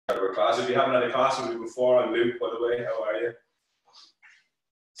our class. If you haven't had a class with me before, I'm Luke, by the way. How are you?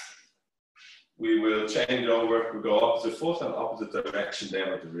 We will change it over. We'll go opposite foot and opposite direction down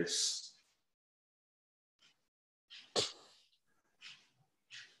at the wrist.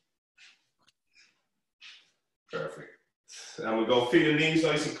 Perfect. And we'll go feet and knees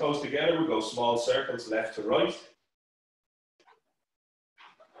nice and close together. We'll go small circles left to right.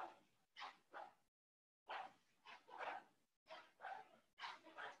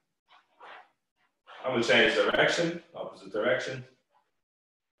 And we'll change direction, opposite direction.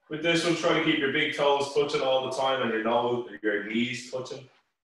 With this one, try to keep your big toes touching all the time and your knees touching.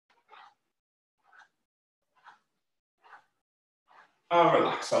 And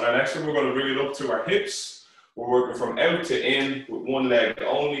relax. On our next one, we're going to bring it up to our hips. We're working from out to in with one leg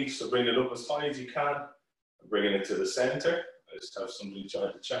only. So bring it up as high as you can. Bringing it to the center. I just have somebody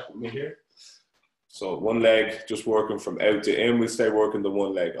trying to chat with me here. So one leg, just working from out to in. We'll stay working the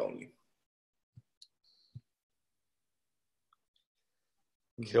one leg only.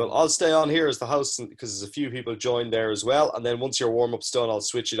 Cool. I'll stay on here as the host because there's a few people joined there as well. And then once your warm-up's done, I'll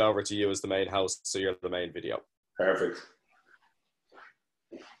switch it over to you as the main host, so you're the main video. Perfect.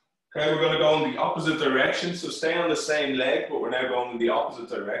 Okay, we're going to go in the opposite direction. So stay on the same leg, but we're now going in the opposite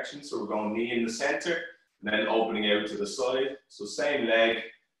direction. So we're going knee in the center and then opening out to the side. So same leg,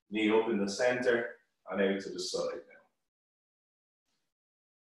 knee up in the center and out to the side.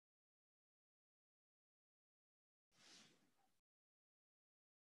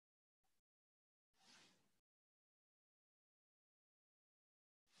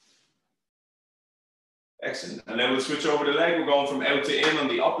 Excellent. And then we'll switch over the leg. We're going from out to in on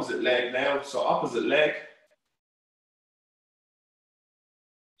the opposite leg now. So opposite leg.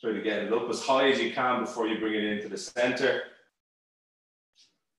 Try to get it up as high as you can before you bring it into the center.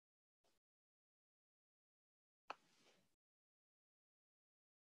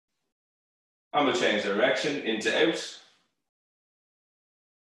 And we'll change direction into out.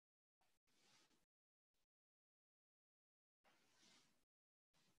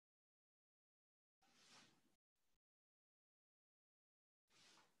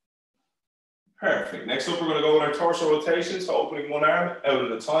 Perfect. Next up, we're going to go with our torso rotation. So opening one arm out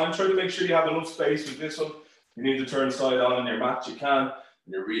at a time. Try to make sure you have enough space with this one. You need to turn side on your mat, you can. And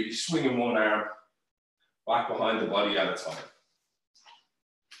you're really swinging one arm back behind the body at a time.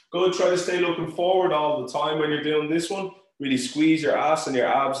 Good. Try to stay looking forward all the time when you're doing this one. Really squeeze your ass and your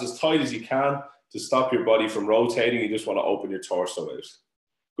abs as tight as you can to stop your body from rotating. You just want to open your torso out.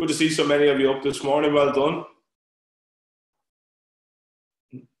 Good to see so many of you up this morning. Well done.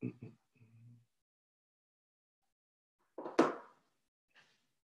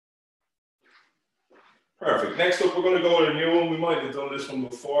 Perfect. Next up, we're going to go with a new one. We might have done this one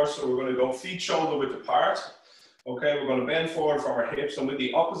before, so we're going to go feet shoulder width apart. Okay, we're going to bend forward from our hips, and with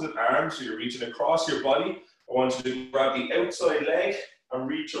the opposite arm, so you're reaching across your body, I want you to grab the outside leg and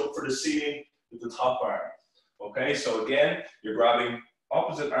reach up for the ceiling with the top arm. Okay, so again, you're grabbing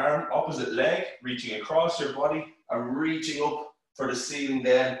opposite arm, opposite leg, reaching across your body, and reaching up for the ceiling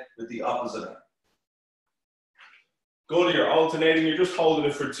then with the opposite arm. Good, you're alternating. You're just holding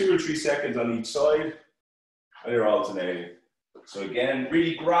it for 2 or 3 seconds on each side. And you're alternating. So again,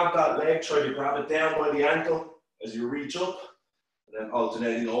 really grab that leg, try to grab it down by the ankle as you reach up, and then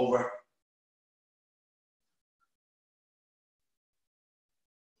alternating over.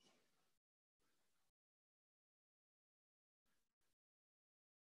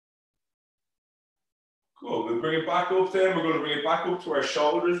 Good, we'll bring it back up then. We're going to bring it back up to our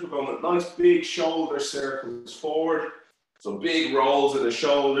shoulders. We're going with nice big shoulder circles forward. So big rolls of the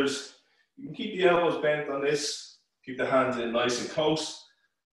shoulders. You can keep the elbows bent on this. Keep the hands in nice and close.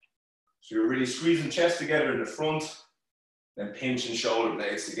 So you're really squeezing chest together in the front, then pinching shoulder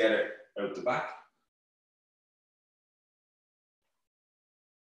blades together out the back.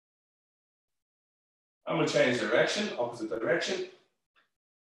 I'm going to change direction, opposite direction.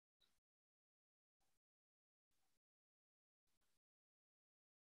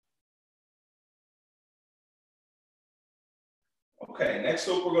 Okay, next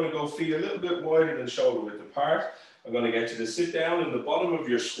up we're going to go feet a little bit wider than shoulder width apart. I'm going to get you to sit down in the bottom of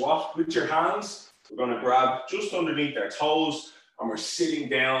your squat with your hands. We're going to grab just underneath our toes and we're sitting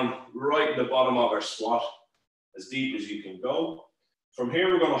down right in the bottom of our squat as deep as you can go. From here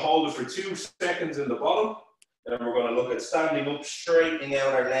we're going to hold it for 2 seconds in the bottom. Then we're going to look at standing up, straightening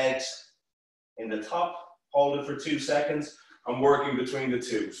out our legs in the top. Hold it for 2 seconds and working between the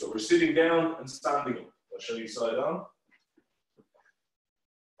two. So we're sitting down and standing up. I'll show you side on.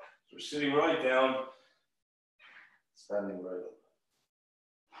 We're sitting right down, standing right up.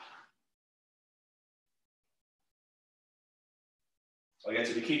 I'll get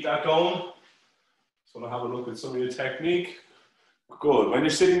you to keep that going. So I'll have a look at some of your technique. Good. When you're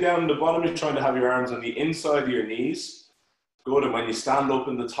sitting down in the bottom, you're trying to have your arms on the inside of your knees. Good. And when you stand up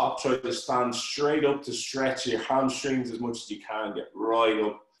in the top, try to stand straight up to stretch your hamstrings as much as you can. Get right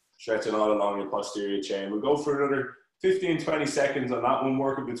up, stretching all along your posterior chain. We'll go for another 15, 20 seconds on that one,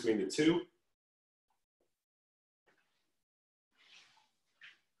 working between the two.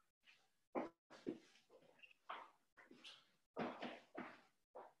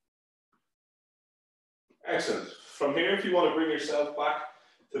 Excellent. From here, if you want to bring yourself back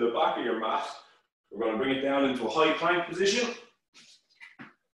to the back of your mat, we're going to bring it down into a high plank position.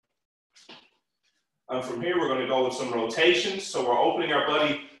 And from here, we're going to go with some rotations. So we're opening our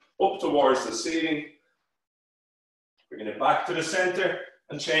body up towards the ceiling, bringing it back to the center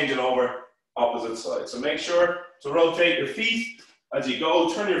and changing over opposite side. So make sure to rotate your feet as you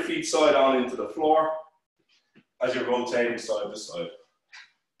go. Turn your feet side on into the floor as you're rotating side to side.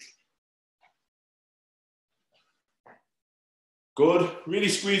 Good. Really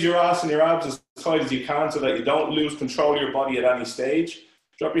squeeze your ass and your abs as tight as you can so that you don't lose control of your body at any stage.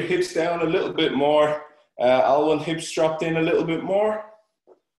 Drop your hips down a little bit more. L1 hips dropped in a little bit more.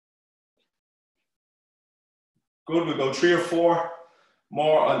 Good. We'll go 3 or 4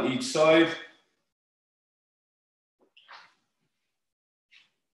 more on each side.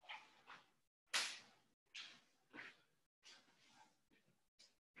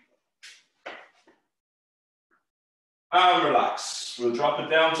 And relax. We'll drop it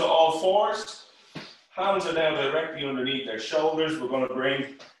down to all fours. Hands are down directly underneath their shoulders. We're going to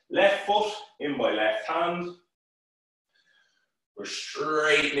bring left foot in by left hand. We're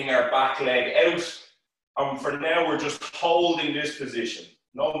straightening our back leg out. And for now, we're just holding this position.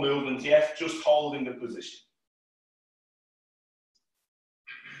 No movement yet, just holding the position.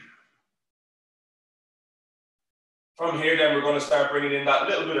 From here, then, we're going to start bringing in that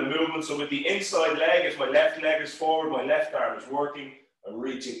little bit of movement. So with the inside leg, as my left leg is forward, my left arm is working. I'm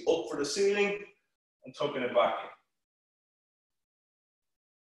reaching up for the ceiling and tucking it back in.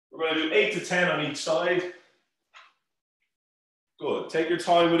 We're going to do 8 to 10 on each side. Good. Take your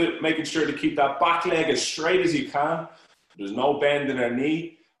time with it, making sure to keep that back leg as straight as you can. There's no bend in our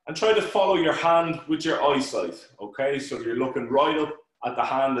knee. And try to follow your hand with your eyesight, okay? So you're looking right up at the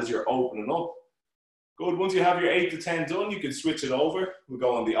hand as you're opening up. Good. Once you have your 8 to 10 done, you can switch it over. We'll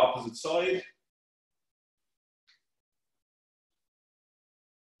go on the opposite side.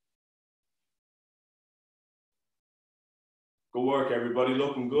 Good work, everybody.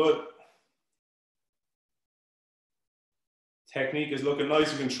 Looking good. Technique is looking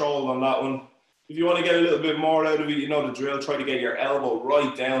nice and controlled on that one. If you want to get a little bit more out of it, you know the drill. Try to get your elbow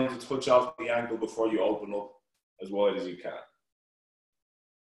right down to touch off the ankle before you open up as wide as you can.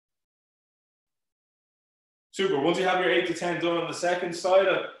 Super. Once you have your 8 to 10 done on the second side,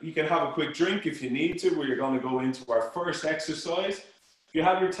 you can have a quick drink if you need to, where you're going to go into our first exercise. If you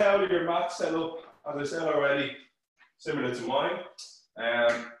have your towel or your mat set up, as I said already, similar to mine.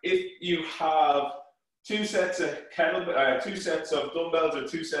 If you have 2 sets of dumbbells or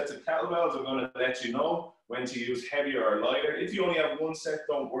 2 sets of kettlebells, I'm going to let you know when to use heavier or lighter. If you only have 1 set,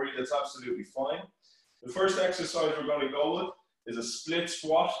 don't worry, that's absolutely fine. The first exercise we're going to go with is a split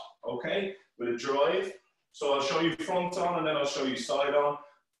squat, okay, with a drive. So I'll show you front on and then I'll show you side on.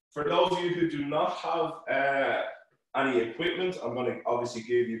 For those of you who do not have any equipment, I'm going to obviously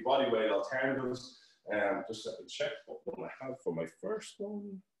give you body weight alternatives. Just let me check what one I have for my first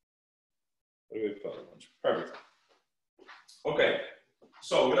one. Perfect. Okay,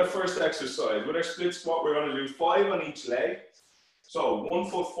 so with our first exercise, with our split squat, we're going to do 5 on each leg. So 1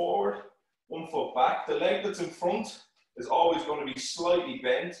 foot forward, 1 foot back. The leg that's in front is always going to be slightly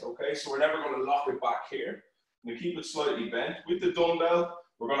bent, okay? So we're never going to lock it back here. We keep it slightly bent. With the dumbbell,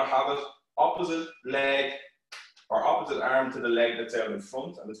 we're going to have it opposite leg or opposite arm to the leg that's out in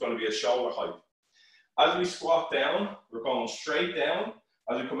front, and it's going to be a shoulder height. As we squat down, we're going straight down.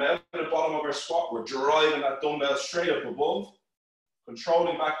 As we come out at the bottom of our squat, we're driving that dumbbell straight up above,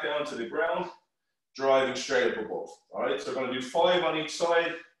 controlling back down to the ground, driving straight up above. All right, so we're going to do 5 on each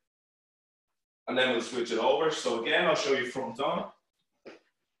side, and then we'll switch it over. So again, I'll show you front on.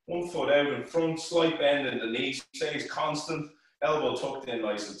 1 foot out in front, slight bend in the knee, stays constant, elbow tucked in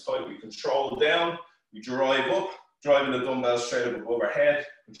nice and tight. We control down, we drive up, driving the dumbbell straight up above our head,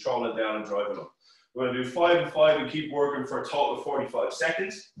 control it down and drive it up. We're going to do 5 and 5 and keep working for a total of 45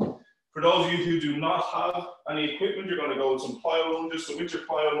 seconds. For those of you who do not have any equipment, you're going to go with some plyo lunges. So with your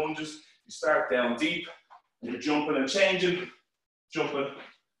plyo lunges, you start down deep, and you're jumping and changing, jumping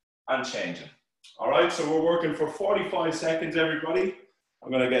and changing. All right, so we're working for 45 seconds, everybody.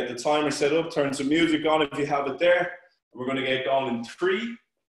 I'm going to get the timer set up, turn some music on if you have it there. We're going to get going in 3,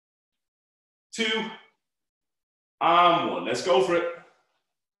 2, and 1. Let's go for it.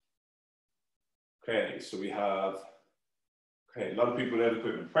 Okay, so we have, okay, a lot of people without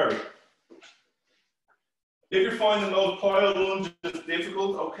equipment. Perfect. If you're finding those pile lunges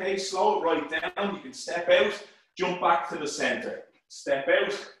difficult, okay, slow it right down. You can step out, jump back to the center. Step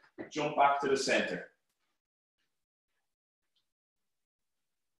out, jump back to the center.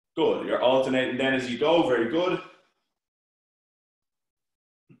 Good, you're alternating then as you go, very good.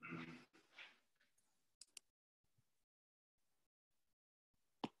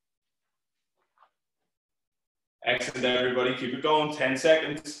 Excellent, everybody, keep it going, 10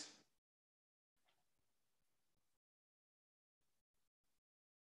 seconds.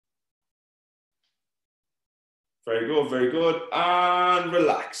 Very good, very good, and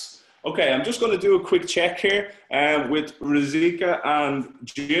relax. Okay, I'm just going to do a quick check here with Rizika and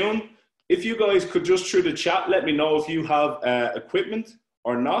June. If you guys could just through the chat, let me know if you have equipment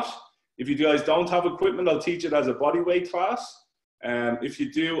or not. If you guys don't have equipment, I'll teach it as a bodyweight class. If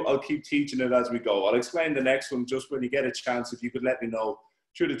you do, I'll keep teaching it as we go. I'll explain the next one just when you get a chance. If you could let me know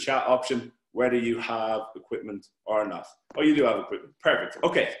through the chat option whether you have equipment or not. Oh, you do have equipment. Perfect.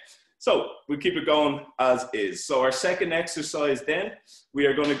 Okay. So we'll keep it going as is. So our second exercise then, we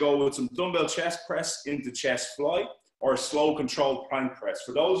are going to go with some dumbbell chest press into chest fly or slow controlled plank press.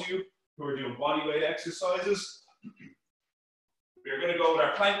 For those of you who are doing bodyweight exercises, we are going to go with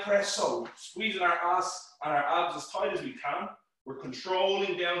our plank press. So squeezing our ass and our abs as tight as we can. We're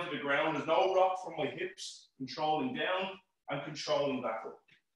controlling down to the ground. There's no rock from my hips. Controlling down and controlling back up.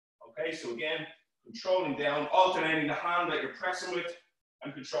 Okay, so again, controlling down, alternating the hand that you're pressing with,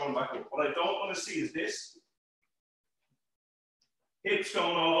 and controlling back up. What I don't want to see is this. Hips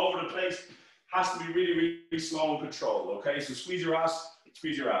going all over the place. Has to be really, really slow and controlled. Okay, so squeeze your ass,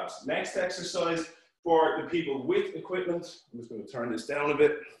 squeeze your abs. Next exercise for the people with equipment. I'm just going to turn this down a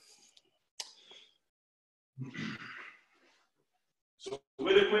bit. So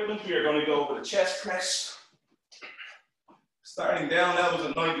with equipment, we are going to go with a chest press. Starting down, elbows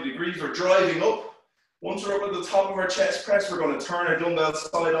at 90 degrees. We're driving up. Once we're up at the top of our chest press, we're going to turn our dumbbell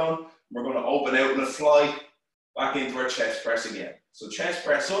side on. We're going to open out and fly back into our chest press again. So chest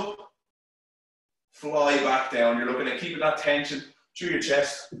press up, fly back down. You're looking at keeping that tension through your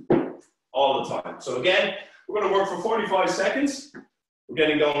chest all the time. So again, we're going to work for 45 seconds. We're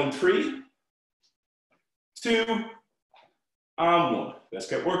getting going in 3, 2, and 1. Let's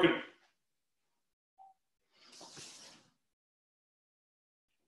get working.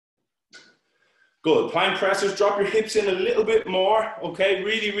 Good, plank pressers, drop your hips in a little bit more, okay?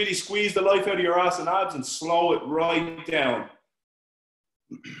 Really, really squeeze the life out of your ass and abs and slow it right down.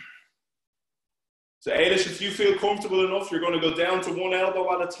 So Ailish, if you feel comfortable enough, you're going to go down to one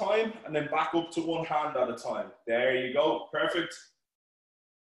elbow at a time and then back up to one hand at a time. There you go, perfect.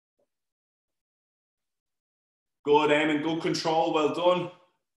 Good aiming, good control, well done.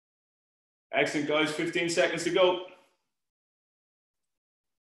 Excellent guys, 15 seconds to go.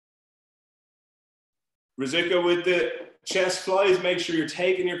 Rizika with the chest flies, make sure you're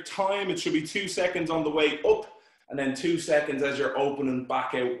taking your time. It should be 2 seconds on the way up and then 2 seconds as you're opening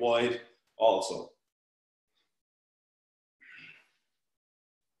back out wide also.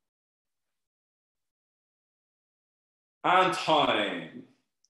 And time.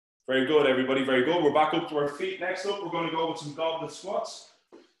 Very good, everybody, very good. We're back up to our feet. Next up, we're going to go with some goblet squats.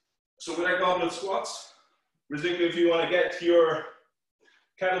 So with our goblet squats, Rizika, if you want to get to your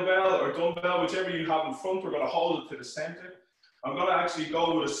kettlebell or dumbbell, whichever you have in front, we're going to hold it to the center. I'm going to actually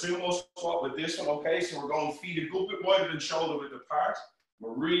go with a sumo squat with this one, okay? So we're going feet a good bit wider than shoulder width apart.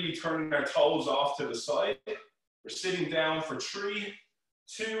 We're really turning our toes off to the side. We're sitting down for 3,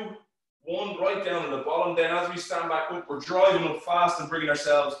 2, 1, right down at the bottom. Then as we stand back up, we're driving up fast and bringing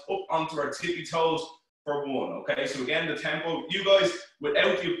ourselves up onto our tippy toes for 1, okay? So again, the tempo, you guys,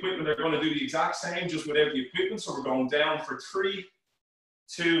 without the equipment, are going to do the exact same, just without the equipment. So we're going down for 3,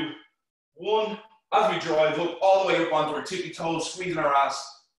 2, 1, as we drive up, all the way up onto our tippy toes, squeezing our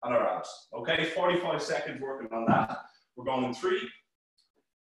ass and our abs. Okay, 45 seconds working on that. We're going in 3,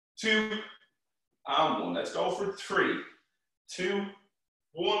 2, and 1. Let's go for 3, 2,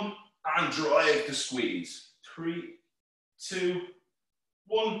 1, and drive to squeeze. 3, 2,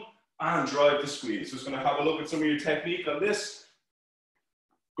 1, and drive to squeeze. Just going to have a look at some of your technique on this.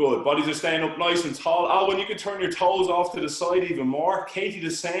 Good, bodies are staying up nice and tall. Alwyn, you can turn your toes off to the side even more. Katie,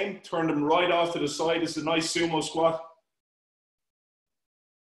 the same, turn them right off to the side. It's a nice sumo squat.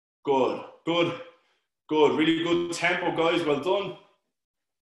 Good, good, good. Really good tempo, guys, well done.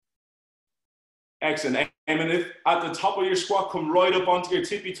 Excellent. And at the top of your squat, come right up onto your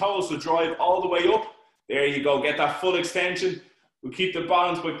tippy toes, so drive all the way up. There you go. Get that full extension. We'll keep the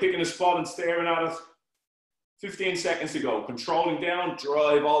balance by picking a spot and staring at it. 15 seconds to go. Controlling down,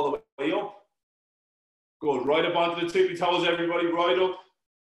 drive all the way up. Good. Right up onto the tippy toes, everybody. Right up.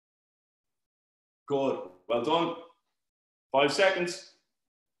 Good. Well done. 5 seconds.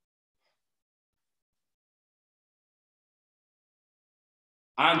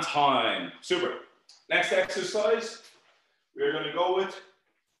 And time. Super. Next exercise, we're going to go with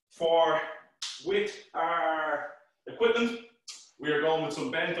our equipment. We are going with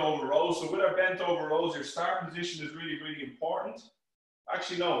some bent over rows. So with our bent over rows, your start position is really, really important.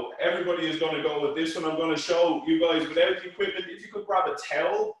 Actually, no, everybody is going to go with this one. I'm going to show you guys without the equipment. If you could grab a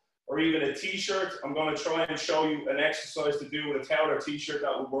towel or even a t-shirt, I'm going to try and show you an exercise to do with a towel or t-shirt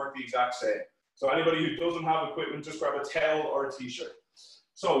that would work the exact same. So anybody who doesn't have equipment, just grab a towel or a t-shirt.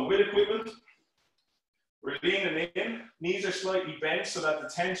 So with equipment, we're leaning in, knees are slightly bent so that the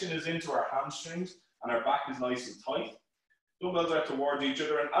tension is into our hamstrings and our back is nice and tight. Dumbbells are towards each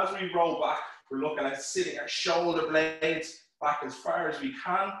other, and as we roll back, we're looking at sitting our shoulder blades back as far as we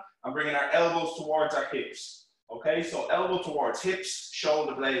can and bringing our elbows towards our hips. Okay, so elbow towards hips,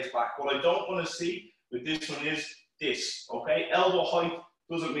 shoulder blades back. What I don't want to see with this one is this, okay? Elbow height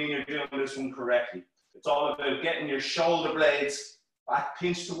doesn't mean you're doing this one correctly. It's all about getting your shoulder blades back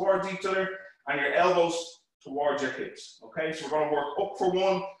pinched towards each other and your elbows towards your hips, okay? So we're going to work up for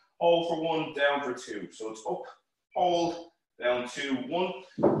one, hold for one, down for two. So it's up, hold, down, 2, 1.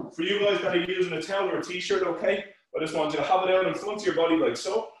 For you guys that are using a towel or a t-shirt, okay, I just want you to have it out in front of your body like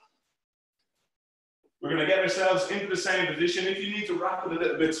so. We're going to get ourselves into the same position. If you need to wrap it a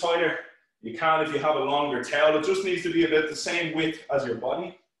little bit tighter, you can if you have a longer towel. It just needs to be about the same width as your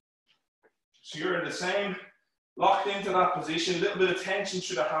body. So you're in the same, locked into that position, a little bit of tension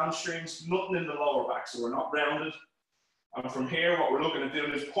through the hamstrings, nothing in the lower back, so we're not rounded. And from here, what we're looking at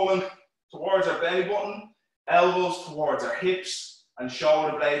doing is pulling towards our belly button, elbows towards our hips, and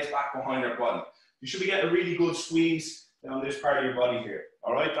shoulder blades back behind our body. You should be getting a really good squeeze down this part of your body here.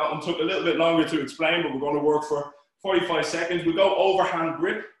 All right, that one took a little bit longer to explain, but we're going to work for 45 seconds. We go overhand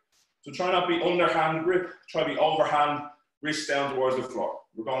grip. So try not to be underhand grip, try to be overhand, wrist down towards the floor.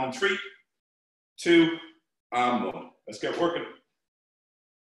 We're going in 3, 2, and 1. Let's get working.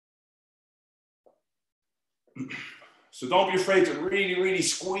 So don't be afraid to really, really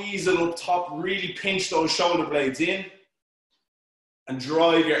squeeze it up top, really pinch those shoulder blades in, and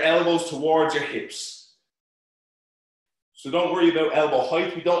drive your elbows towards your hips. So don't worry about elbow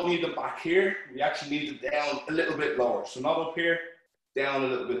height. We don't need them back here. We actually need it down a little bit lower. So not up here, down a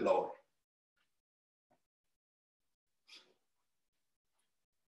little bit lower.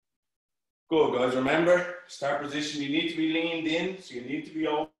 Good, guys. Remember, start position, you need to be leaned in, so you need to be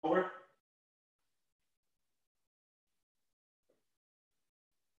over.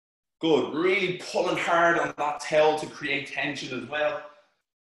 Good. Really pulling hard on that tail to create tension as well.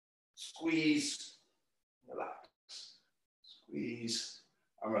 Squeeze, relax. Squeeze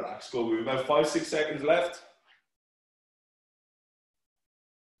and relax. Good. We have about 5, 6 seconds left.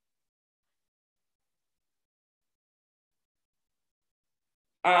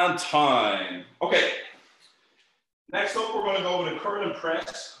 And time. Okay. Next up, we're going to go with a curl and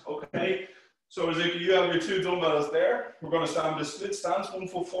press. Okay. So as if you have your 2 dumbbells there, we're going to stand in a split stance, 1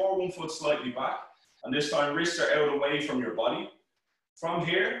 foot forward, 1 foot slightly back. And this time, wrists are out away from your body. From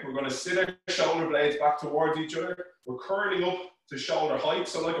here, we're going to sit our shoulder blades back towards each other. We're curling up to shoulder height,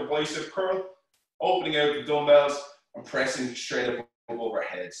 so like a bicep curl, opening out the dumbbells and pressing straight up above our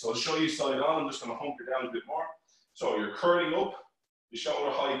head. So I'll show you side on. I'm just going to hunker down a bit more. So you're curling up the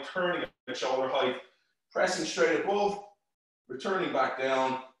shoulder height, turning at shoulder height, pressing straight above, returning back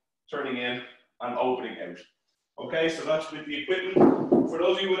down, turning in, and opening out. Okay, so that's with the equipment. For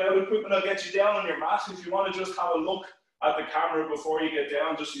those of you without equipment, I'll get you down on your mat. If you want to just have a look at the camera before you get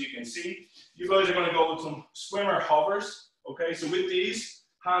down, just so you can see. You guys are going to go with some swimmer hovers. Okay, so with these,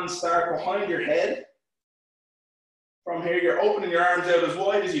 hands start behind your head. From here, you're opening your arms out as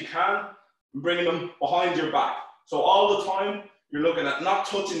wide as you can and bringing them behind your back. So all the time, you're looking at not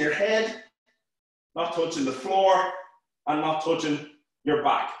touching your head, not touching the floor, and not touching your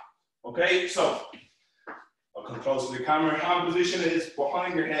back. Okay, so I'll come close to the camera. Hand position is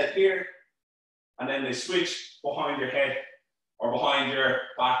behind your head here, and then they switch behind your head or behind your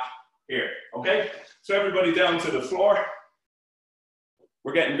back here. Okay, so everybody down to the floor.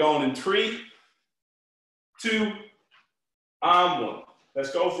 We're getting going in 3, 2, and 1.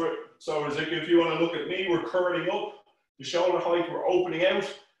 Let's go for it. So as if you want to look at me, we're curling up. The shoulder height, we're opening out,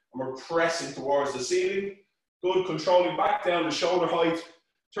 and we're pressing towards the ceiling. Good, controlling back down the shoulder height,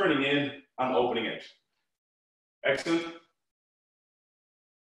 turning in and opening out. Excellent.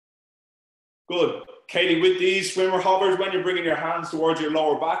 Good. Katie, with these swimmer hoppers, when you're bringing your hands towards your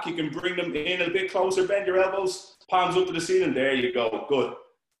lower back, you can bring them in a bit closer, bend your elbows, palms up to the ceiling. There you go. Good.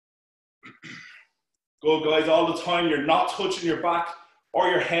 Good, guys. All the time, you're not touching your back or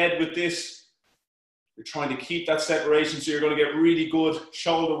your head with this. You're trying to keep that separation, so you're going to get really good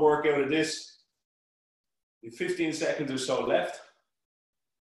shoulder work out of this. In 15 seconds or so left.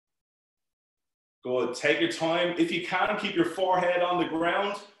 Good. Take your time. If you can, keep your forehead on the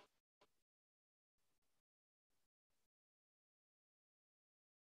ground.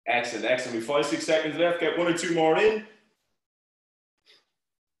 Excellent, excellent. We have 5-6 seconds left. Get 1 or 2 more in.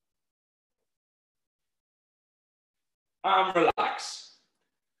 And relax.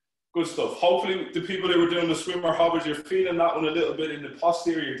 Good stuff. Hopefully, the people who were doing the swimmer hoppers, you're feeling that one a little bit in the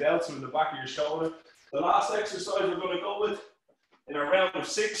posterior delts, so in the back of your shoulder. The last exercise we're going to go with in a round of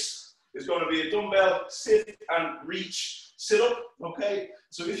 6 is going to be a dumbbell sit and reach sit up. Okay.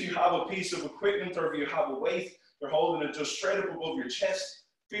 So if you have a piece of equipment or if you have a weight, you're holding it just straight up above your chest.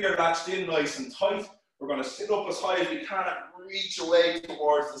 Feet are latched in nice and tight. We're going to sit up as high as we can and reach away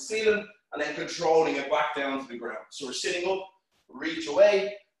towards the ceiling and then controlling it back down to the ground. So we're sitting up, reach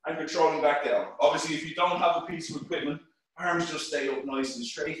away and controlling back down. Obviously, if you don't have a piece of equipment, arms just stay up nice and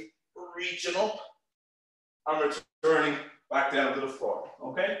straight, reaching up and returning back down to the floor.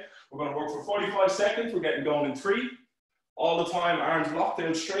 Okay? We're going to work for 45 seconds. We're getting going in 3. All the time, arms locked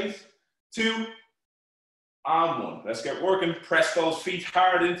down straight. 2. And 1. Let's get working. Press those feet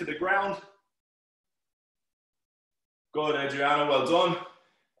hard into the ground. Good, Adriana, well done.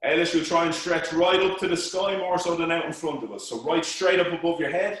 Ellis, you'll try and stretch right up to the sky more so than out in front of us. So right straight up above your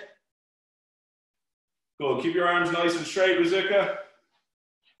head. Good, keep your arms nice and straight, Rizuka.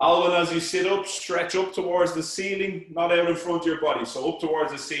 Alwyn, as you sit up, stretch up towards the ceiling, not out in front of your body. So up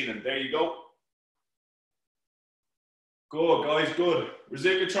towards the ceiling, there you go. Good, guys, good.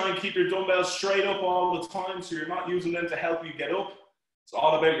 Rizuka, try and keep your dumbbells straight up all the time so you're not using them to help you get up. It's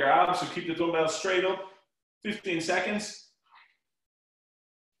all about your abs, so keep the dumbbells straight up. 15 seconds.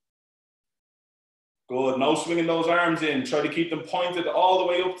 Good, no swinging those arms in. Try to keep them pointed all the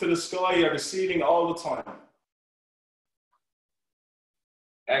way up to the sky or the ceiling all the time.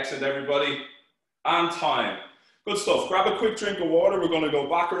 Excellent, everybody. And time. Good stuff. Grab a quick drink of water. We're going to go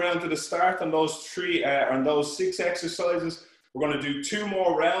back around to the start on those 6 exercises. We're going to do 2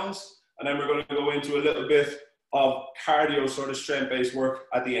 more rounds, and then we're going to go into a little bit of cardio, sort of strength-based work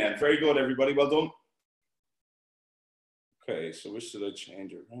at the end. Very good, everybody. Well done. Okay, so which should I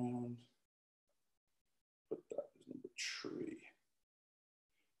change around? Put that as number 3.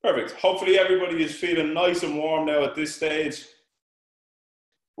 Perfect. Hopefully everybody is feeling nice and warm now at this stage.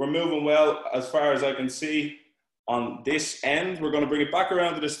 We're moving well as far as I can see on this end. We're going to bring it back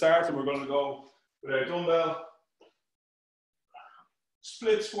around to the start and we're going to go with our dumbbell.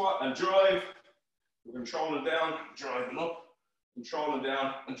 Split squat and drive. We're controlling down, driving up, controlling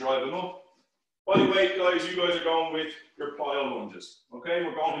down and driving up. Body weight, guys, you guys are going with your plyo lunges. Okay,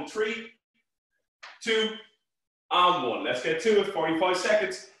 we're going in 3, 2, and 1. Let's get to it, 45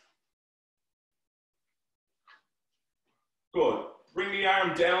 seconds. Good. Bring the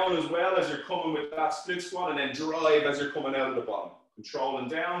arm down as well as you're coming with that split squat and then drive as you're coming out of the bottom. Controlling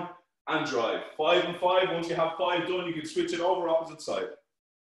down and drive. 5 and 5. Once you have 5 done, you can switch it over opposite side.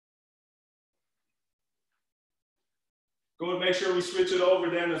 Good. Make sure we switch it over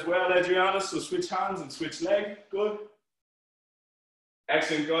then as well, Adriana. So switch hands and switch leg. Good.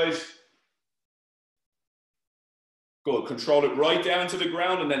 Excellent, guys. Good. Control it right down to the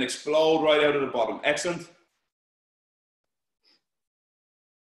ground and then explode right out of the bottom. Excellent.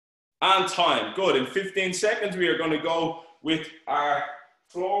 And time. Good. In 15 seconds, we are going to go with our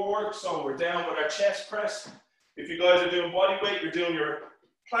floor work. So we're down with our chest press. If you guys are doing body weight, you're doing your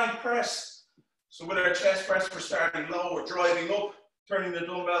plank press. So with our chest press, we're starting low, we're driving up, turning the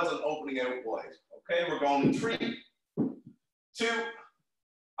dumbbells and opening out wide. Okay, we're going in 3, 2,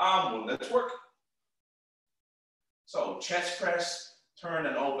 and 1. Let's work. So chest press, turn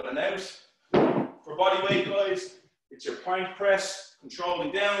and open and out. For body weight, guys, it's your plank press,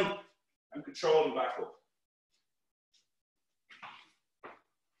 controlling down and controlling back up.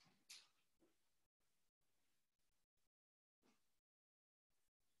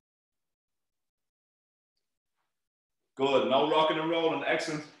 Good, no rocking and rolling,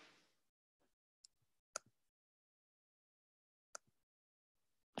 excellent.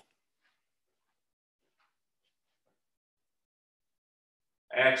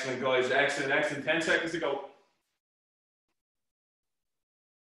 Excellent, guys, excellent, excellent. 10 seconds to go.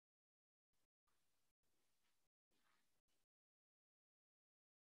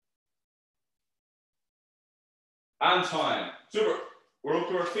 And time. Super. We're up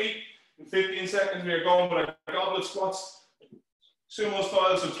to our feet. In 15 seconds, we are going with our goblet squats. Sumo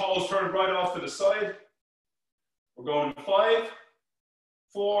style, so toes turned right off to the side. We're going 5,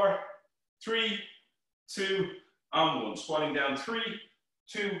 4, 3, 2, and 1. Squatting down 3,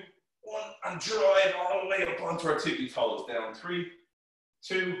 2, 1, and drive all the way up onto our tippy toes. Down 3,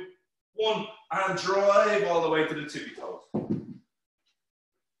 2, 1, and drive all the way to the tippy toes.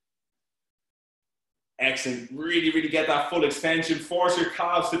 Excellent. Really, really get that full extension. Force your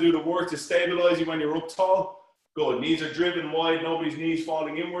calves to do the work to stabilize you when you're up tall. Good. Knees are driven wide. Nobody's knees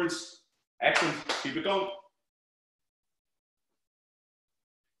falling inwards. Excellent. Keep it going.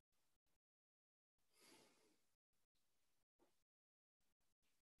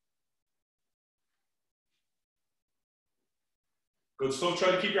 Good stuff. Try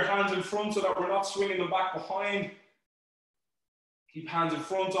to keep your hands in front so that we're not swinging them back behind. Keep hands in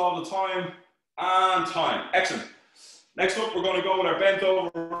front all the time. And time. Excellent. Next up, we're going to go with our bent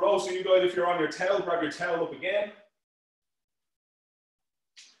over row. So you guys, if you're on your tail, grab your tail up again.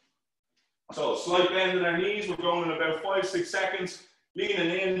 So slight bend in our knees. We're going in about 5, 6 seconds.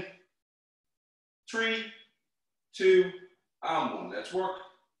 Leaning in. 3, 2, and 1. Let's work.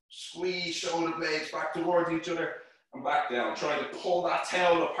 Squeeze shoulder blades back towards each other and back down. Try to pull that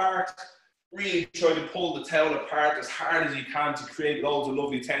tail apart. Really try to pull the tail apart as hard as you can to create loads of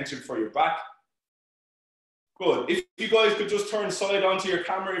lovely tension for your back. Good. If you guys could just turn side onto your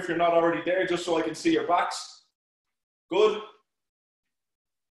camera if you're not already there, just so I can see your backs. Good.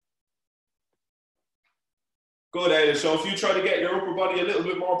 Good, Ada. So if you try to get your upper body a little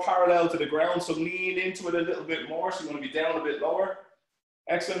bit more parallel to the ground, so lean into it a little bit more, so you want to be down a bit lower.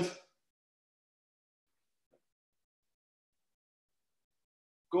 Excellent.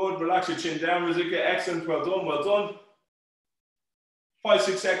 Good. Relax your chin down, Rizika. Excellent. Well done. Well done. 5,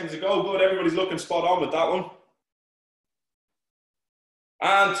 6 seconds to go. Good. Everybody's looking spot on with that one.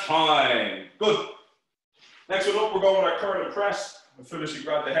 And time. Good. Next one up, we're going with our curl and press. And Phyllis, you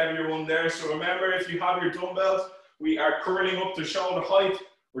grab the heavier one there. So remember, if you have your dumbbells, we are curling up to shoulder height.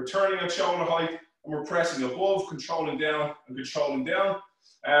 We're turning at shoulder height, and we're pressing above, controlling down, and controlling down.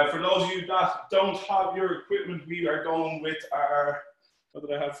 For those of you that don't have your equipment, we are going with our, what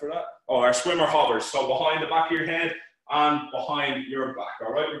did I have for that? Oh, our swimmer hovers. So behind the back of your head and behind your back.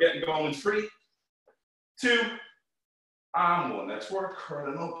 All right, we're getting going in 3, 2, and 1. Let's work.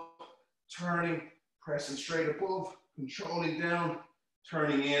 Curling up, turning, pressing straight above, controlling down,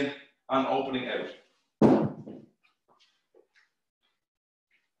 turning in, and opening out.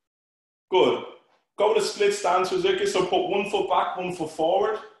 Good. Go with a split stance, Rizika. So put 1 foot back, 1 foot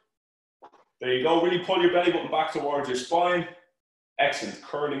forward. There you go. Really pull your belly button back towards your spine. Excellent.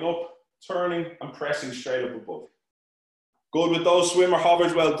 Curling up, turning, and pressing straight up above. Good with those swimmer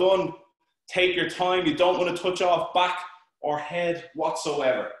hovers. Well done. Take your time. You don't want to touch off back or head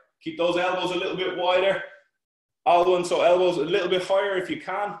whatsoever. Keep those elbows a little bit wider. Alvin, so elbows a little bit higher if you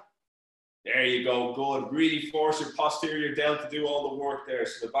can. There you go. Good. Really force your posterior delt to do all the work there.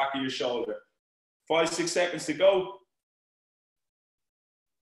 So the back of your shoulder. 5, 6 seconds to go.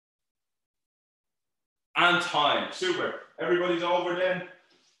 And time. Super. Everybody's over then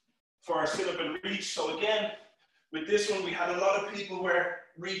for our sit up and reach. So again, with this one, we had a lot of people were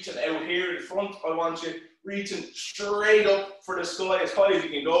reaching out here in front. I want you reaching straight up for the sky as high as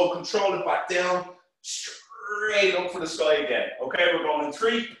you can go. Control it back down. Straight up for the sky again. Okay, we're going in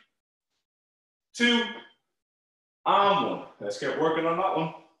 3, 2, and 1. Let's get working on that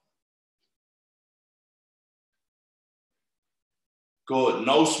one. Good.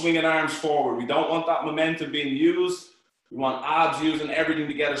 No swinging arms forward. We don't want that momentum being used. We want abs using everything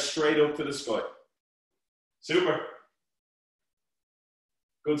to get us straight up to the sky. Super.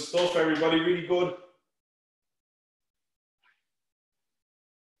 Good stuff, everybody. Really good.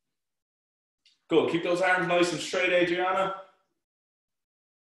 Good. Keep those arms nice and straight, Adriana.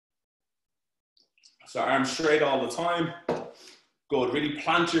 So arms straight all the time. Good. Really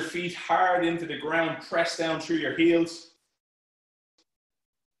plant your feet hard into the ground. Press down through your heels.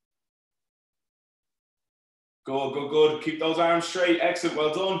 Good, good, good. Keep those arms straight. Excellent.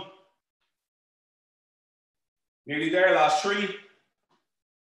 Well done. Nearly there. Last 3,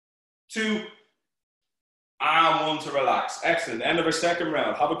 2, and 1 to relax. Excellent. End of our second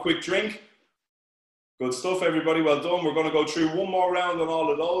round. Have a quick drink. Good stuff, everybody. Well done. We're going to go through one more round on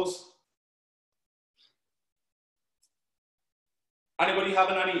all of those. Anybody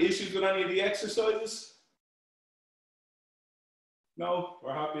having any issues with any of the exercises? No?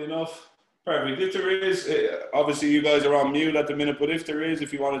 We're happy enough. Perfect. If there is, obviously you guys are on mute at the minute, but if there is,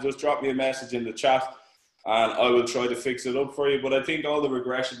 if you want to just drop me a message in the chat and I will try to fix it up for you. But I think all the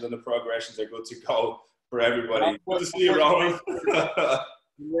regressions and the progressions are good to go for everybody. Good to see you, Ronan.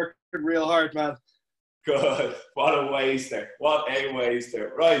 real hard, man. Good. What a waster. What a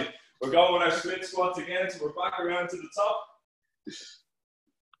waster. Right. We're going with our split squats again, so we're back around to the top.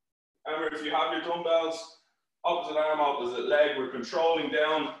 Remember, if you have your dumbbells, opposite arm, opposite leg, we're controlling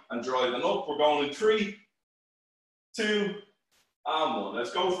down and driving up. We're going in 3, 2, and 1.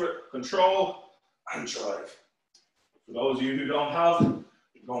 Let's go for it. Control and drive. For those of you who don't have,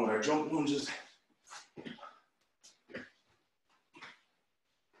 we're going with our jump lunges.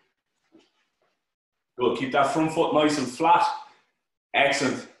 Good. Keep that front foot nice and flat.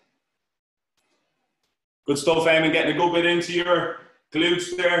 Excellent. Good stuff, Eamon. Getting a good bit into your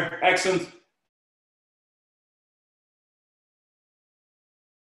glutes there. Excellent.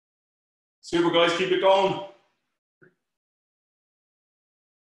 Super, guys. Keep it going.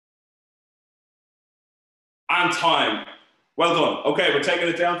 And time. Well done. Okay, we're taking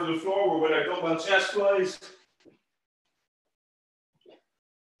it down to the floor. We're with our dumbbell chest flies.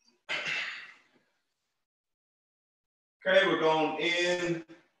 Okay, we're going in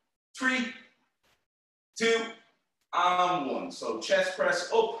 3, 2, and 1. So chest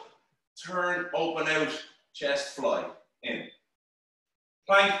press up, turn, open out, chest fly in.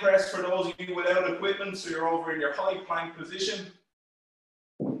 Plank press for those of you without equipment, so you're over in your high plank position.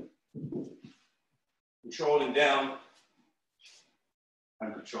 Controlling down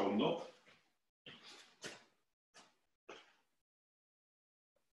and controlling up.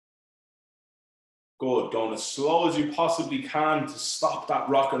 Good, going as slow as you possibly can to stop that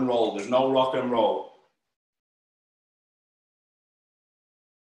rock and roll. There's no rock and roll.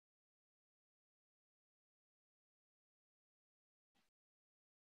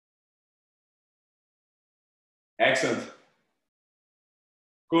 Excellent.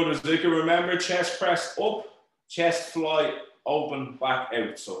 Good, as you can remember, chest press up, chest fly, open, back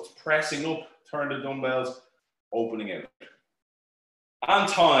out. So it's pressing up, turn the dumbbells, opening out. And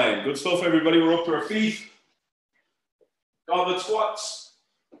time. Good stuff, everybody. We're up to our feet. Goblet squats.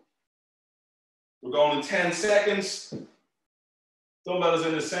 We're going in 10 seconds. Dumbbells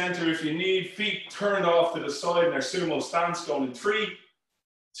in the center if you need. Feet turned off to the side in our sumo stance. Going in 3,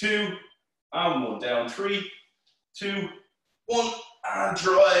 2, and 1. Down 3, 2, 1. And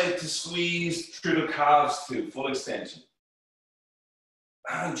drive to squeeze through the calves to full extension.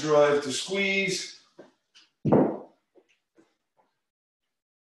 And drive to squeeze.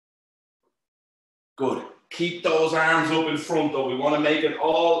 Good. Keep those arms up in front though. We want to make it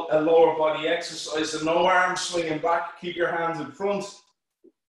all a lower body exercise. So no arms swinging back. Keep your hands in front.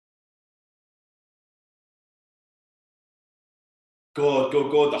 Good,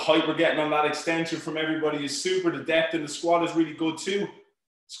 good, good. The height we're getting on that extension from everybody is super. The depth in the squat is really good too.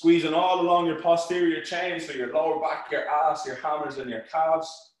 Squeezing all along your posterior chain, so your lower back, your ass, your hammers, and your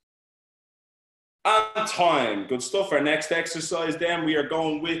calves. And time. Good stuff. Our next exercise then, we are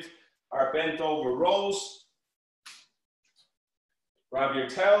going with our bent over rows. Grab your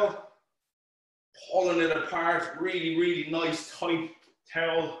towel, pulling it apart, really, really nice tight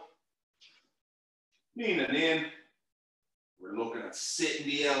towel. Leaning in. We're looking at sitting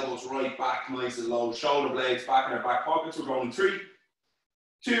the elbows right back, nice and low, shoulder blades back in our back pockets. We're going 3,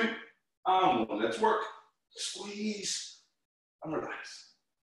 2, and 1. Let's work. Squeeze and relax.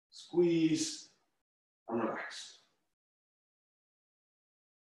 Squeeze and relax.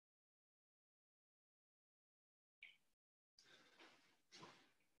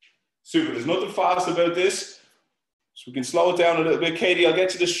 Super, there's nothing fast about this. So we can slow it down a little bit. Katie, I'll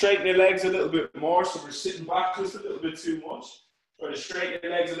get you to straighten your legs a little bit more. So we're sitting back just a little bit too much. Try to straighten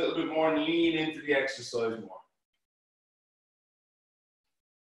your legs a little bit more and lean into the exercise more.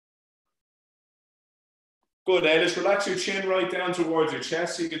 Good, Ellis. Relax your chin right down towards your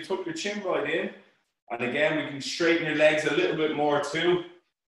chest. So you can tuck your chin right in. And again, we can straighten your legs a little bit more too.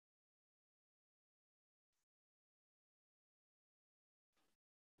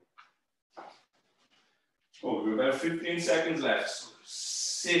 Oh, we've about 15 seconds left. So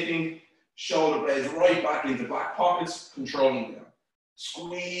sitting, shoulder blades right back into back pockets, controlling them.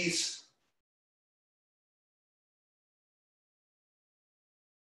 Squeeze.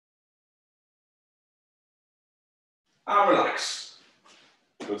 And relax.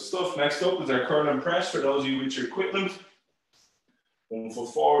 Good stuff. Next up is our curl and press for those of you with your equipment. 1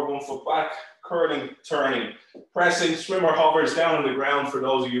 foot forward, 1 foot back, curling, turning, pressing, swimmer hovers down on the ground for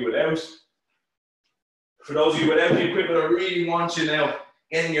those of you without. For those of you without the equipment, I really want you now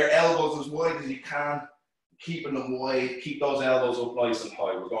getting your elbows as wide as you can, keeping them wide, keep those elbows up nice and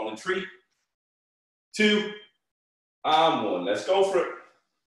high. We're going in 3, 2, and 1. Let's go for it.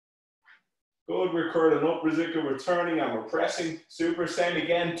 Good, we're curling up, Rizika, we're turning and we're pressing. Super, same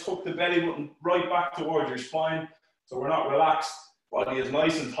again, tuck the belly button right back towards your spine so we're not relaxed. Body is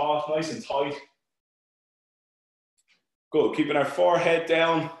nice and taut, nice and tight. Good, keeping our forehead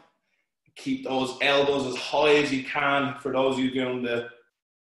down. Keep those elbows as high as you can for those of you doing the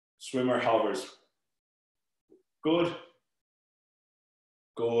swimmer hovers. Good.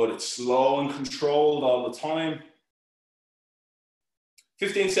 Good, it's slow and controlled all the time.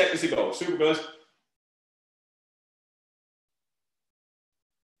 15 seconds to go, super good.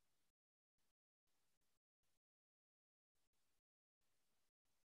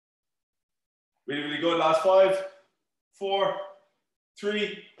 Really, really good, last 5, 4,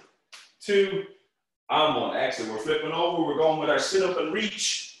 3, 2, and 1. Excellent, we're flipping over, we're going with our sit up and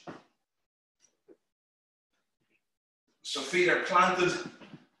reach. So feet are planted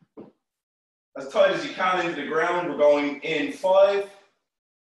as tight as you can into the ground. We're going in 5,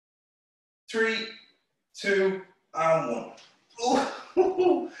 3, 2, and 1.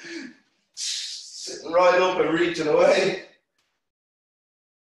 Ooh. Sitting right up and reaching away.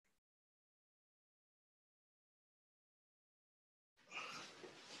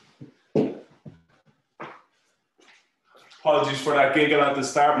 Apologies for that giggle at the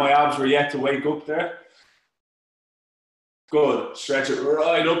start. My abs were yet to wake up there. Good. Stretch it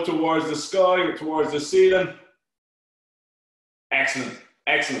right up towards the sky, towards the ceiling. Excellent.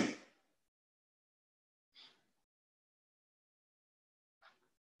 Excellent.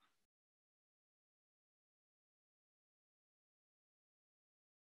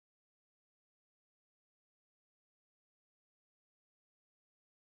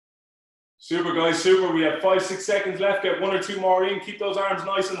 Super, guys, super. We have 5, 6 seconds left. Get 1 or 2 more in. Keep those arms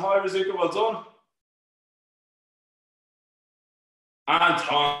nice and high, Razika. Well done. And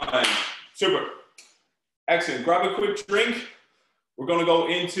time. Super. Excellent. Grab a quick drink. We're going to go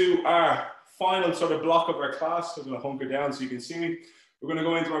into our final sort of block of our class. I'm going to hunker down so you can see me. We're going to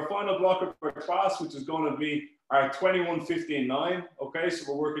go into our final block of our class, which is going to be our 21, 15, 9. Okay,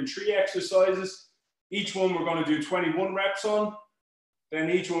 so we're working 3 exercises. Each one we're going to do 21 reps on. Then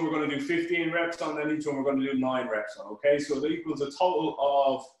each one we're going to do 15 reps on. Then each one we're going to do 9 reps on. Okay, so that equals a total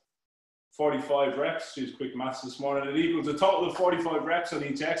of 45 reps. She's quick maths this morning. It equals a total of 45 reps on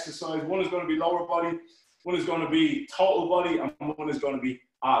each exercise. One is going to be lower body, one is going to be total body, and one is going to be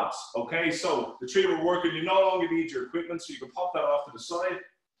abs. Okay, so the 3 we're working, you no longer need your equipment, so you can pop that off to the side.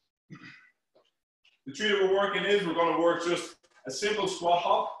 The 3 that we're working is we're going to work just a simple squat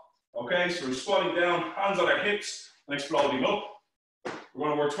hop. Okay, so we're squatting down, hands on our hips, and exploding up. We're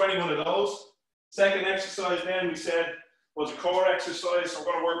going to work 21 of those. Second exercise then we said was a core exercise. So we're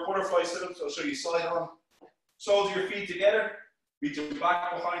going to work butterfly sit-ups. I'll show you side on. Soles of your feet together. Reaching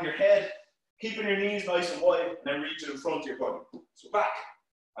back behind your head. Keeping your knees nice and wide. And then reaching in front of your body. So back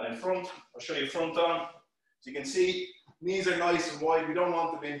and in front. I'll show you front on. So you can see knees are nice and wide. We don't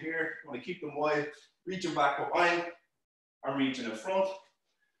want them in here. We want to keep them wide. Reaching back behind. And reaching in front.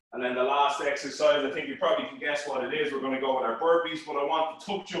 And then the last exercise, I think you probably can guess what it is. We're going to go with our burpees, but I want the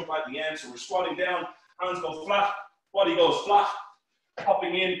tuck jump at the end. So we're squatting down, hands go flat, body goes flat,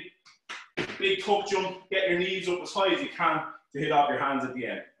 hopping in, big tuck jump, get your knees up as high as you can to hit off your hands at the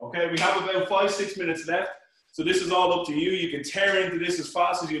end. Okay, we have about 5, 6 minutes left. So this is all up to you. You can tear into this as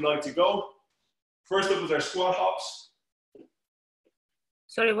fast as you'd like to go. First up is our squat hops.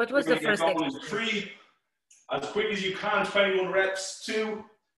 Sorry, what was the first exercise? 3, as quick as you can, 21 reps, 2,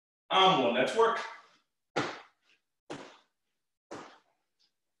 and 1. Let's work.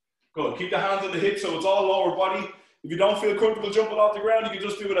 Good. Keep the hands on the hips so it's all lower body. If you don't feel comfortable jumping off the ground, you can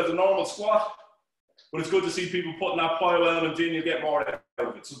just do it as a normal squat. But it's good to see people putting that plyo element in. You get more out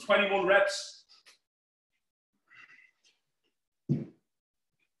of it. So 21 reps.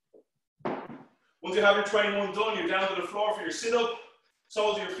 Once you have your 21 done, you're down to the floor for your sit-up.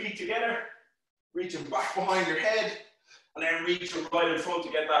 Soles of your feet together. Reaching back behind your head. And then reach right in front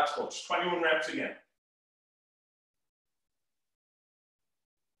to get that touch. 21 reps again.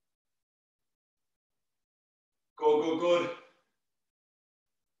 Good, good, good.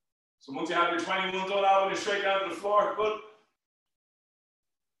 So once you have your 21 done, out and straight down to the floor. Good.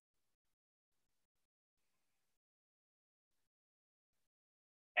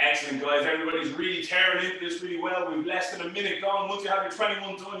 Excellent, guys. Everybody's really tearing into this really well. We've less than a minute gone. Once you have your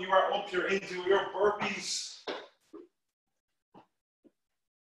 21 done, you are up. You're into your burpees.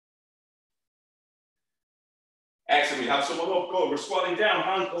 Excellent, we have someone up, good. We're squatting down,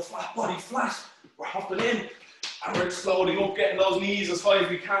 hands go flat, body flat. We're hopping in, and we're exploding up, getting those knees as high as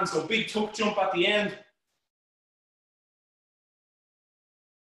we can. So big tuck jump at the end.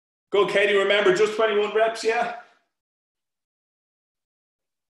 Good, Katie, remember, just 21 reps, yeah?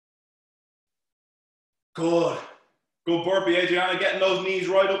 Good. Good burpee, Adriana, getting those knees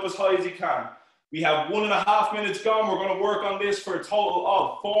right up as high as you can. We have 1.5 minutes gone. We're going to work on this for a total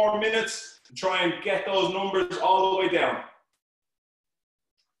of 4 minutes to try and get those numbers all the way down.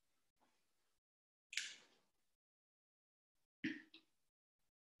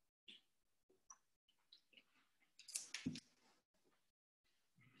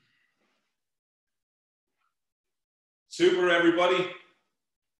 Super, everybody.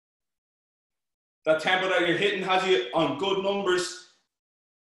 That tempo that you're hitting has you on good numbers.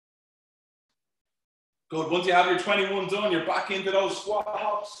 Good. Once you have your 21 done, you're back into those squat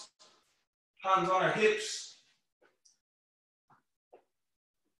hops. Hands on our hips.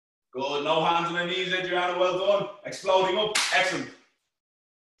 Good. No hands on the knees, Adriana. Well done. Exploding up. Excellent.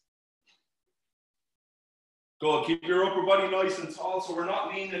 Good. Keep your upper body nice and tall so we're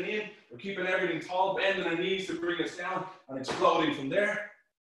not leaning in. We're keeping everything tall, bending our knees to bring us down and exploding from there.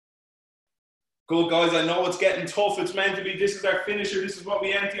 Good, guys. I know it's getting tough. It's meant to be. This is our finisher. This is what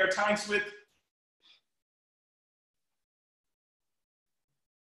we empty our tanks with.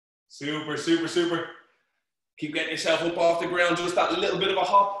 Super, super, super. Keep getting yourself up off the ground. Just that little bit of a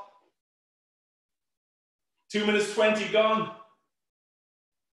hop. 2 minutes 20 gone.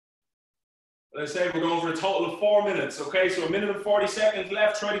 As I say, we're going for a total of 4 minutes, okay? So 1 minute and 40 seconds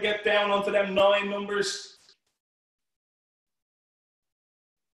left. Try to get down onto them 9 numbers.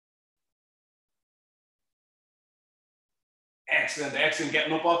 Excellent, excellent.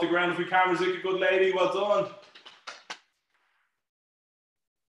 Getting up off the ground if we can, Rizika, good lady. Well done.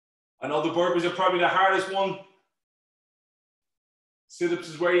 I know the burpees are probably the hardest one. Sit-ups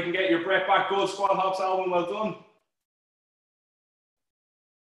is where you can get your breath back. Good. Squat hops, Alvin, well done.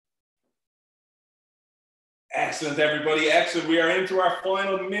 Excellent, everybody. Excellent. We are into our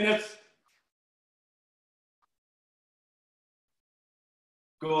final minute.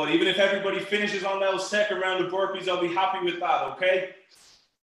 Good. Even if everybody finishes on those second round of burpees, I'll be happy with that, okay?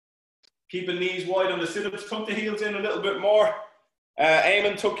 Keeping knees wide on the sit-ups. Tuck the heels in a little bit more.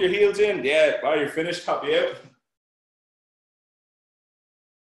 Eamon, tuck your heels in. Yeah, well, you're finished. Happy out.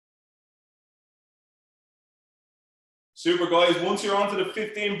 Super, guys. Once you're onto the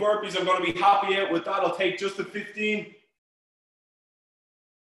 15 burpees, I'm going to be happy out with that. I'll take just the 15.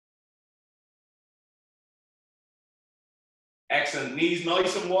 Excellent. Knees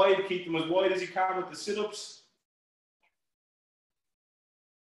nice and wide. Keep them as wide as you can with the sit-ups.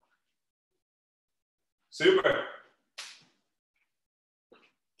 Super.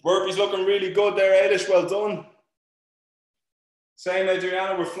 Burpees looking really good there, Eilish. Well done. Same,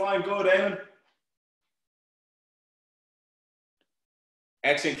 Adriana. We're flying good, Eamon.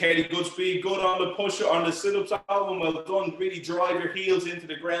 Excellent, Katie. Good speed. Good on the push, on the sit-ups, Alvin. Well done. Really drive your heels into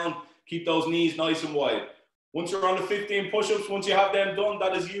the ground. Keep those knees nice and wide. Once you're on the 15 push-ups, once you have them done,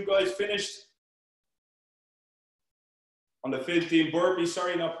 that is you guys finished. On the 15 burpees,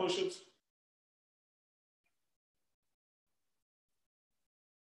 sorry, not push-ups.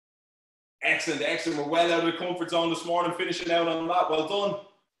 Excellent, excellent. We're well out of the comfort zone this morning, finishing out on that. Well done.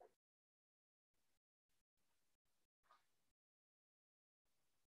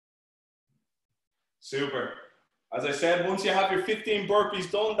 Super. As I said, once you have your 15 burpees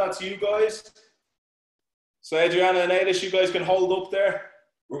done, that's you guys. So Adriana and Eilish, you guys can hold up there.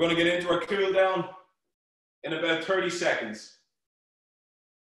 We're going to get into our cool down in about 30 seconds.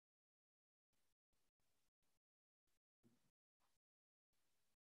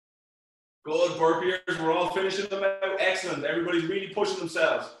 Good, burpeers. We're all finishing them out. Excellent. Everybody's really pushing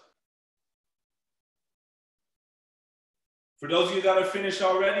themselves. For those of you that have finished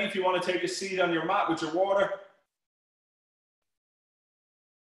already, if you want to take a seat on your mat with your water.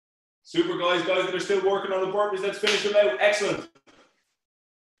 Super, guys. Guys that are still working on the burpees, let's finish them out. Excellent.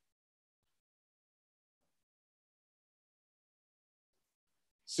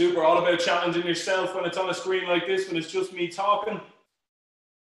 Super. All about challenging yourself when it's on a screen like this, when it's just me talking.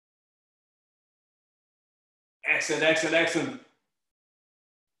 Excellent, excellent, excellent.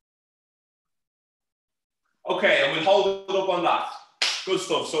 Okay, and we'll hold it up on that. Good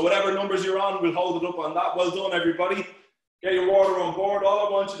stuff. So whatever numbers you're on, we'll hold it up on that. Well done, everybody. Get your water on board. All I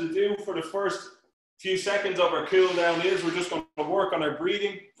want you to do for the first few seconds of our cool down is we're just going to work on our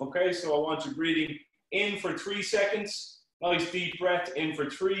breathing. Okay, so I want you breathing in for 3 seconds. Nice deep breath in for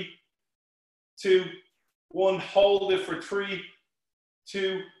 3, 2, 1. Hold it for 3,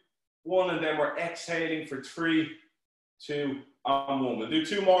 2, 1. And then we're exhaling for 3, 2, and 1. We'll do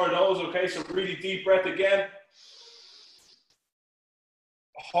 2 more of those. Okay, so really deep breath again.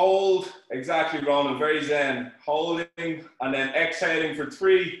 Hold, exactly, Ronan, very zen. Holding and then exhaling for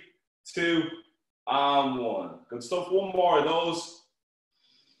 3, 2, and 1. Good stuff. 1 more of those.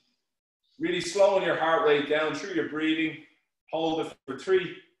 Really slowing your heart rate down through your breathing. Hold it for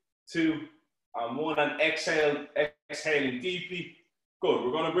 3, 2, And one, and exhaling deeply. Good.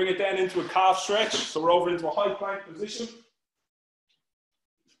 We're going to bring it down into a calf stretch. So we're over into a high plank position.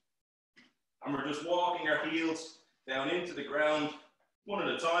 And we're just walking our heels down into the ground, one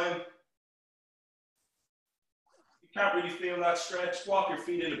at a time. You can't really feel that stretch. Walk your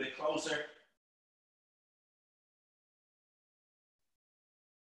feet in a bit closer.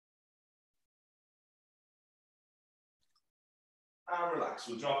 And relax.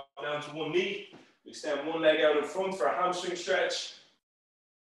 We'll drop down to one knee. Extend one leg out in front for a hamstring stretch.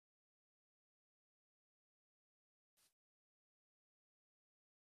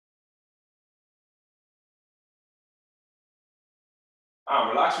 And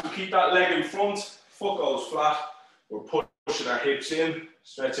relax. We'll keep that leg in front. Foot goes flat. We're pushing our hips in.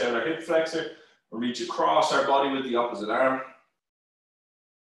 Stretch out our hip flexor. We'll reach across our body with the opposite arm.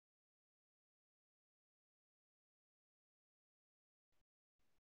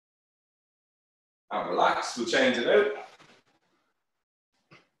 And relax. We'll change it out.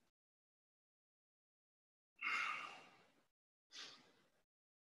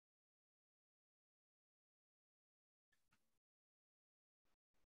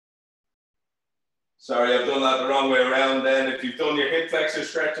 Sorry, I've done that the wrong way around then. If you've done your hip flexor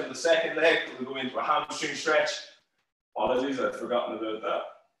stretch on the second leg, we'll go into a hamstring stretch. Apologies, I've forgotten about that.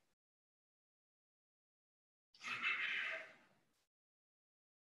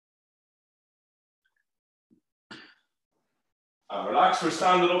 And relax, we're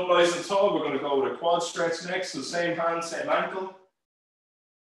standing up nice and tall. We're going to go with a quad stretch next. So same hand, same ankle.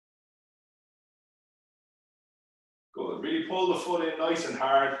 Good. Really pull the foot in nice and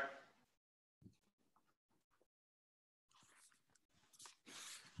hard.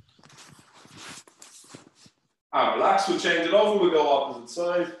 And relax, we'll change it over. We'll go opposite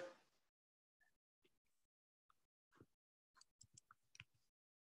side.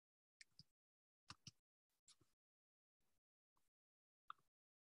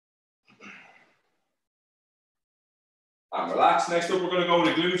 And relax. Next up, we're going to go with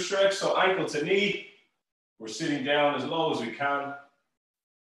a glute stretch. So ankle to knee. We're sitting down as low as we can.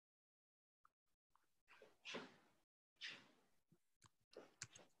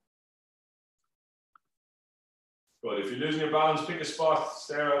 Good. If you're losing your balance, pick a spot,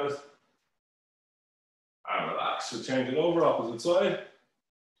 stare at it. And relax. We'll change it over, opposite side.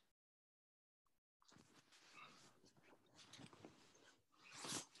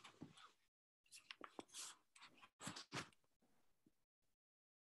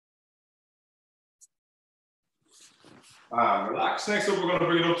 And relax. Next up, we're going to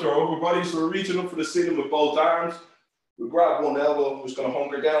bring it up to our upper body. So we're reaching up for the ceiling with both arms. We'll grab one elbow. We're just going to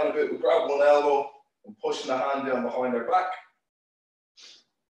hunker down a bit. We'll grab one elbow and pushing the hand down behind our back.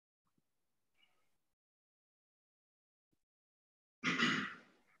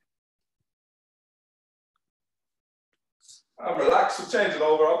 And relax. We'll change it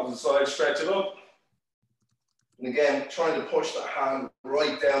over, opposite side, stretch it up. And again, trying to push that hand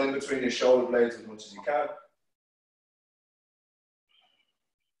right down in between your shoulder blades as much as you can.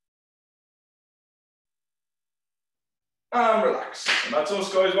 And relax. And that's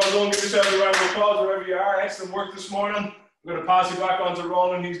us, guys. Well done. Give yourself a round of applause wherever you are. Excellent work this morning. I'm going to pass you back on to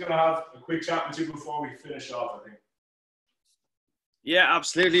Ronan. He's going to have a quick chat with you before we finish off, I think. Yeah,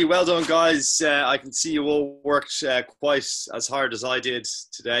 absolutely. Well done, guys. I can see you all worked quite as hard as I did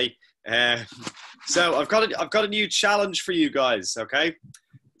today. So I've got a new challenge for you guys. Okay,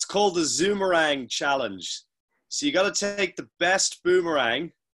 it's called the Zoomerang Challenge. So you got to take the best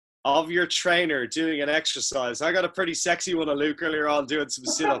boomerang of your trainer doing an exercise. I got a pretty sexy one of Luke earlier on doing some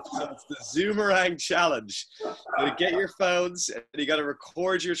sit-ups. So it's the Zoomerang Challenge. You get your phones and you got to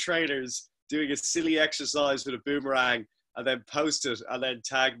record your trainers doing a silly exercise with a boomerang and then post it and then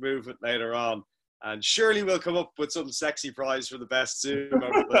tag movement later on. And surely we'll come up with some sexy prize for the best Zoom over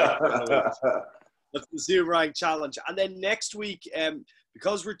the next couple of weeks. That's the Zoomerang Challenge. And then next week,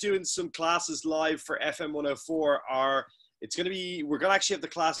 because we're doing some classes live for FM 104, we're going to actually have the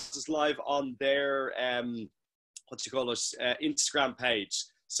classes live on their, Instagram page.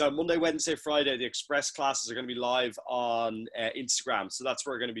 So Monday, Wednesday, Friday, the express classes are going to be live on Instagram. So that's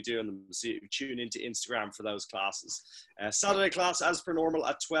where we're going to be doing them. So you tune into Instagram for those classes. Saturday class, as per normal,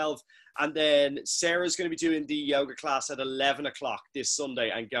 at 12. And then Sarah's going to be doing the yoga class at 11 o'clock this Sunday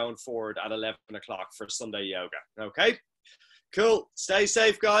and going forward at 11 o'clock for Sunday yoga. Okay? Cool. Stay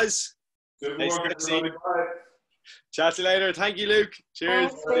safe, guys. Good morning, everybody. Bye. Chat to you later. Thank you, Luke.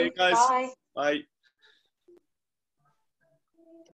 Cheers. Thanks, Luke. Guys. Bye. Bye.